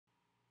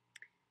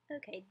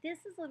Okay, this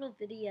is a little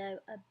video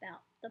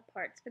about the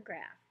parts of a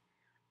graph.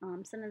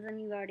 Some of them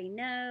you already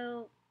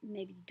know,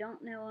 maybe you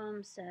don't know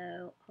them,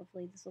 so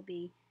hopefully this will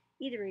be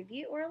either a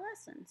review or a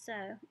lesson. So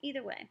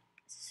either way.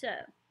 So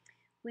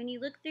when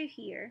you look through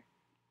here,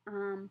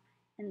 and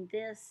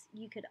this,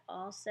 you could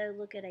also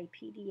look at a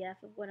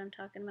PDF of what I'm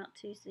talking about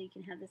too, so you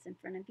can have this in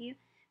front of you.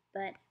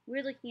 But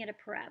we're looking at a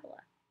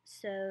parabola.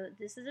 So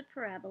this is a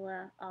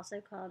parabola,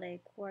 also called a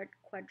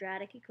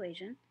quadratic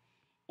equation.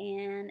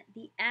 And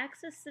the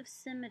axis of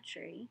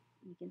symmetry,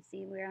 you can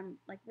see where I'm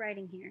like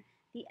writing here,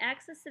 the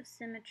axis of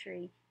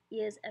symmetry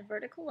is a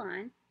vertical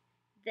line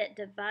that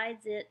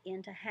divides it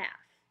into half.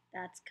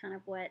 That's kind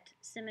of what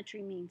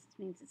symmetry means.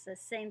 It means it's the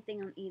same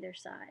thing on either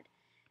side.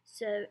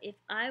 So if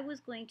I was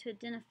going to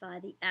identify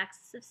the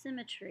axis of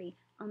symmetry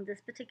on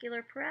this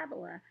particular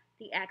parabola,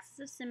 the axis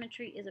of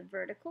symmetry is a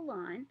vertical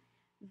line.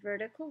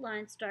 Vertical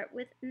lines start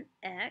with an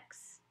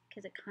X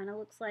because it kind of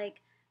looks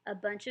like a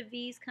bunch of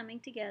V's coming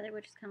together,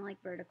 which is kind of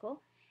like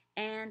vertical.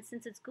 And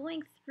since it's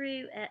going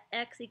through at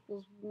X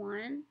equals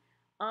 1,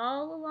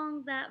 all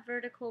along that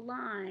vertical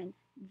line,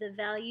 the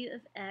value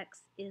of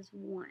X is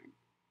 1.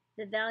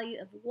 The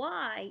value of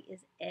Y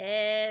is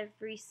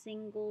every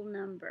single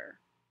number,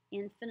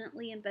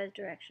 infinitely in both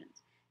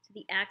directions. So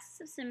the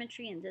axis of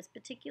symmetry in this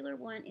particular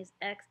one is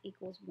X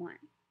equals 1.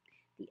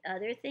 The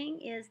other thing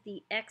is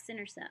the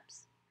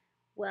x-intercepts.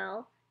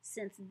 Well,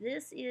 since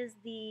this is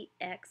the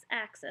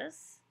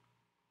x-axis,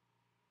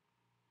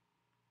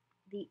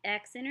 the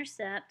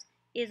x-intercept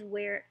is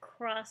where it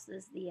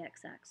crosses the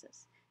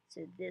x-axis.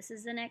 So this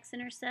is an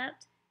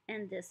x-intercept,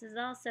 and this is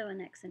also an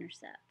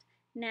x-intercept.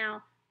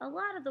 Now, a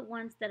lot of the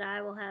ones that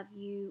I will have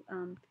you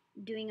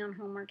doing on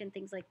homework and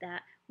things like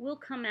that will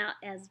come out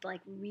as like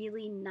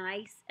really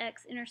nice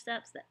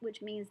x-intercepts,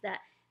 which means that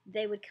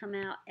they would come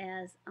out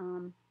as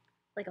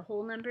like a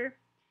whole number.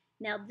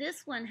 Now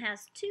this one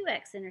has two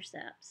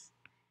x-intercepts.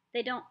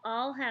 They don't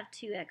all have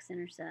two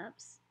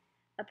x-intercepts.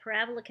 A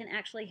parabola can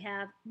actually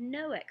have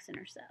no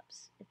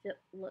x-intercepts if it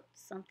looked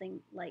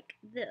something like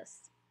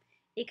this.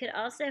 It could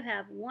also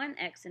have one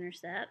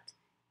x-intercept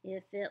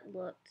if it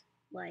looked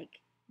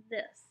like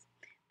this.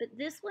 But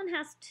this one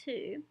has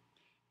two,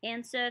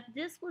 and so if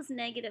this was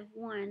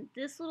 -1,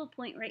 this little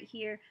point right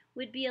here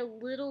would be a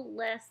little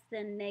less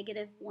than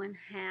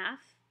 -1/2.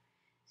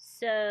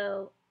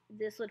 So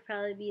this would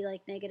probably be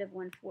like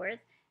 -1/4.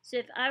 So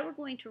if I were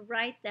going to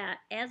write that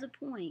as a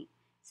point,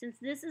 since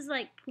this is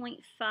like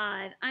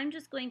 0.5, I'm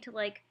just going to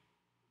like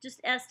just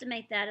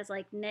estimate that as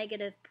like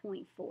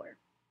 -0.4.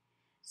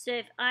 So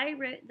if I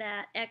wrote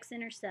that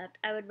x-intercept,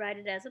 I would write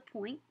it as a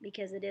point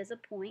because it is a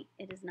point,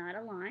 it is not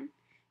a line.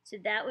 So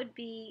that would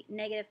be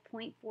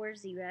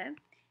 -0.40.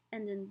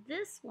 And then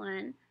this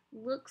one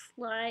looks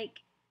like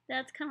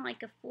that's kind of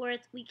like a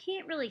fourth. We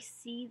can't really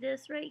see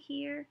this right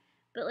here,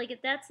 but like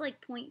if that's like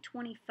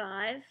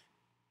 0.25,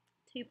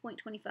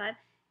 2.25,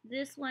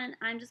 this one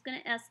I'm just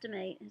going to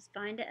estimate, it's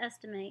fine to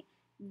estimate,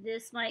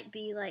 this might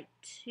be like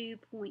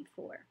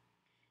 2.4.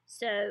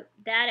 So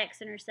that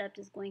x-intercept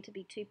is going to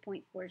be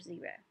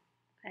 2.40,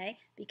 okay?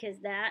 Because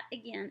that,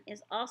 again,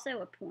 is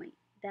also a point.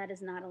 That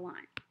is not a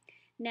line.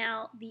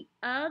 Now, the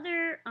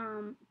other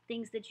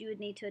things that you would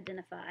need to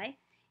identify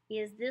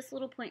is this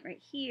little point right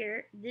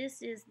here.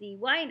 This is the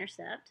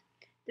y-intercept.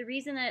 The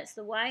reason that it's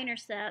the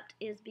y-intercept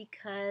is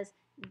because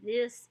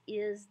this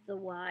is the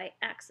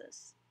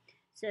y-axis.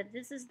 So if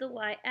this is the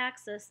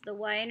y-axis, the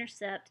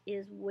y-intercept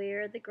is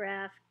where the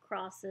graph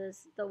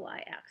crosses the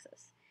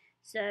y-axis.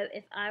 So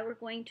if I were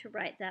going to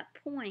write that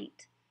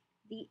point,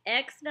 the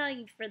x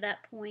value for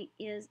that point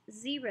is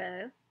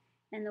 0,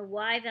 and the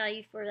y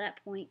value for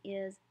that point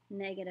is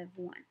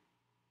 -1.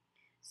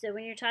 So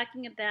when you're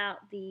talking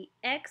about the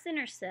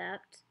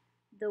x-intercept,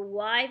 the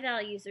y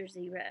values are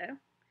 0.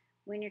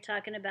 When you're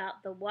talking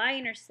about the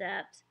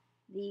y-intercept,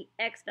 the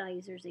x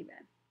values are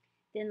 0.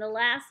 Then the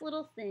last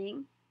little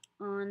thing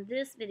on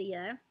this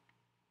video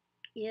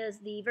is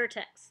the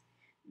vertex.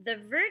 The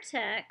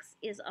vertex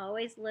is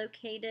always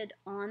located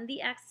on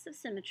the axis of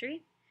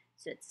symmetry,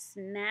 so it's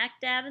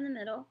smack dab in the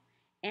middle,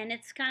 and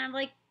it's kind of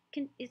like,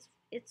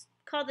 it's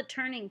called the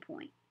turning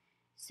point.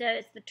 So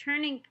it's the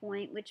turning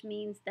point, which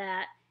means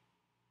that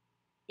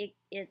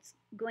it's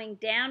going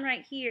down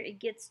right here, it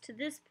gets to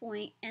this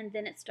point, and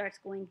then it starts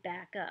going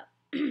back up.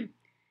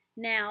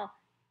 Now,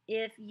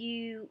 if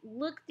you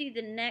look through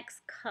the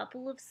next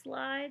couple of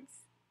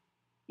slides,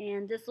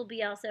 and this will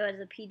be also as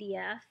a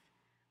PDF,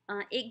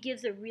 it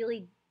gives a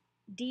really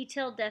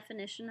detailed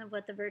definition of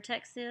what the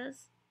vertex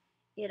is.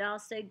 It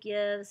also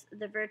gives,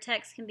 the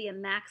vertex can be a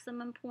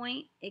maximum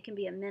point, it can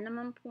be a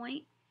minimum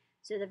point.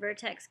 So the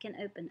vertex can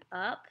open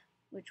up,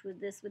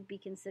 this would be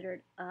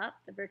considered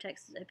up. The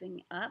vertex is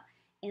opening up,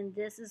 and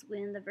this is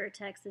when the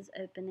vertex is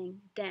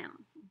opening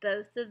down.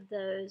 Both of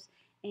those,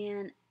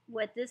 and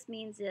what this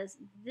means is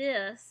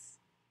this,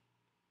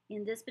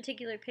 in this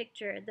particular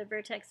picture, the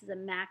vertex is a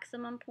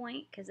maximum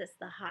point because it's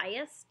the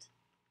highest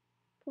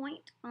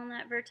point on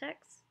that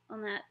vertex,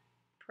 on that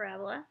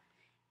parabola.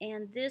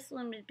 And this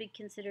one would be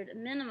considered a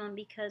minimum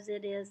because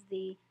it is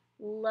the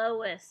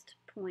lowest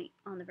point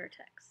on the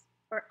vertex.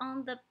 or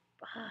on the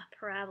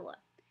parabola.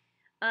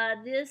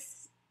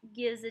 This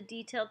gives a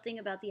detailed thing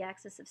about the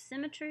axis of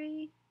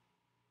symmetry.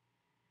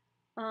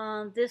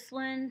 This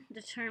one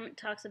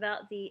talks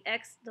about the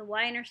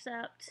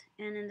y-intercept,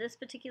 and in this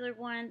particular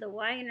one, the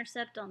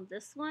y-intercept on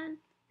this one,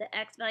 the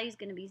x value is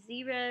going to be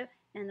 0,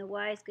 and the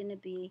y is going to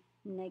be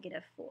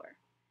 -4.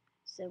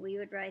 So we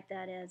would write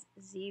that as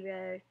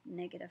 0,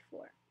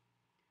 -4.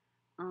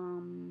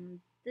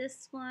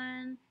 This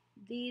one,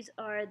 these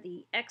are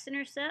the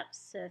x-intercepts.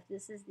 So if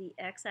this is the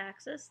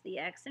x-axis, the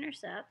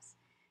x-intercepts,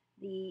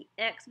 the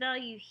x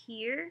value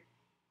here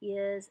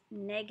is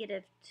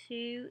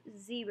 -2,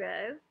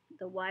 0.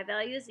 The y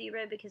value is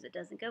 0 because it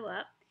doesn't go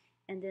up.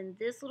 And then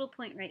this little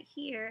point right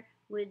here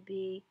would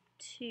be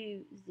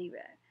 2,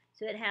 0.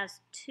 So it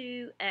has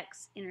 2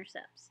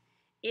 x-intercepts.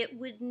 It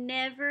would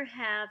never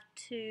have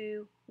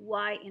 2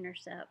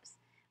 y-intercepts,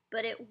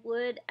 but it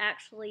would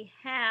actually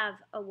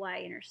have a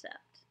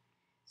y-intercept.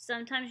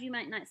 Sometimes you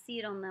might not see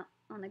it on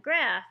the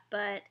graph,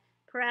 but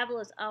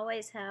parabolas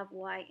always have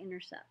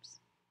y-intercepts,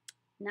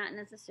 not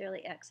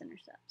necessarily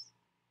x-intercepts.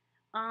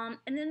 And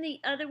then the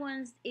other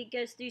ones, it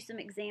goes through some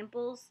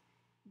examples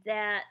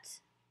that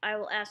I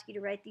will ask you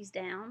to write these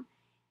down,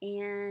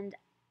 and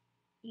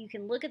you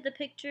can look at the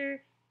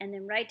picture and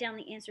then write down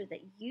the answer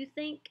that you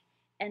think,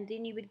 and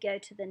then you would go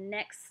to the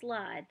next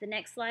slide. The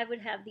next slide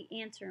would have the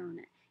answer on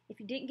it. If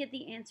you didn't get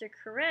the answer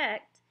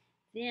correct,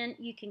 then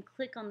you can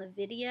click on the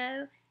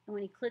video, and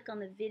when you click on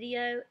the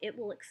video, it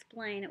will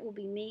explain. It will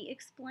be me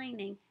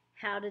explaining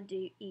how to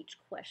do each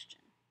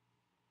question.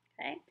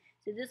 Okay,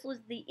 so this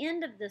was the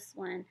end of this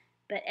one,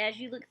 but as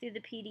you look through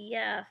the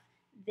PDF,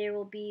 there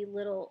will be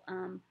little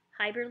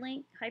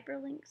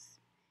hyperlinks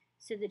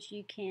so that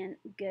you can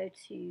go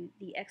to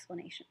the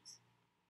explanations.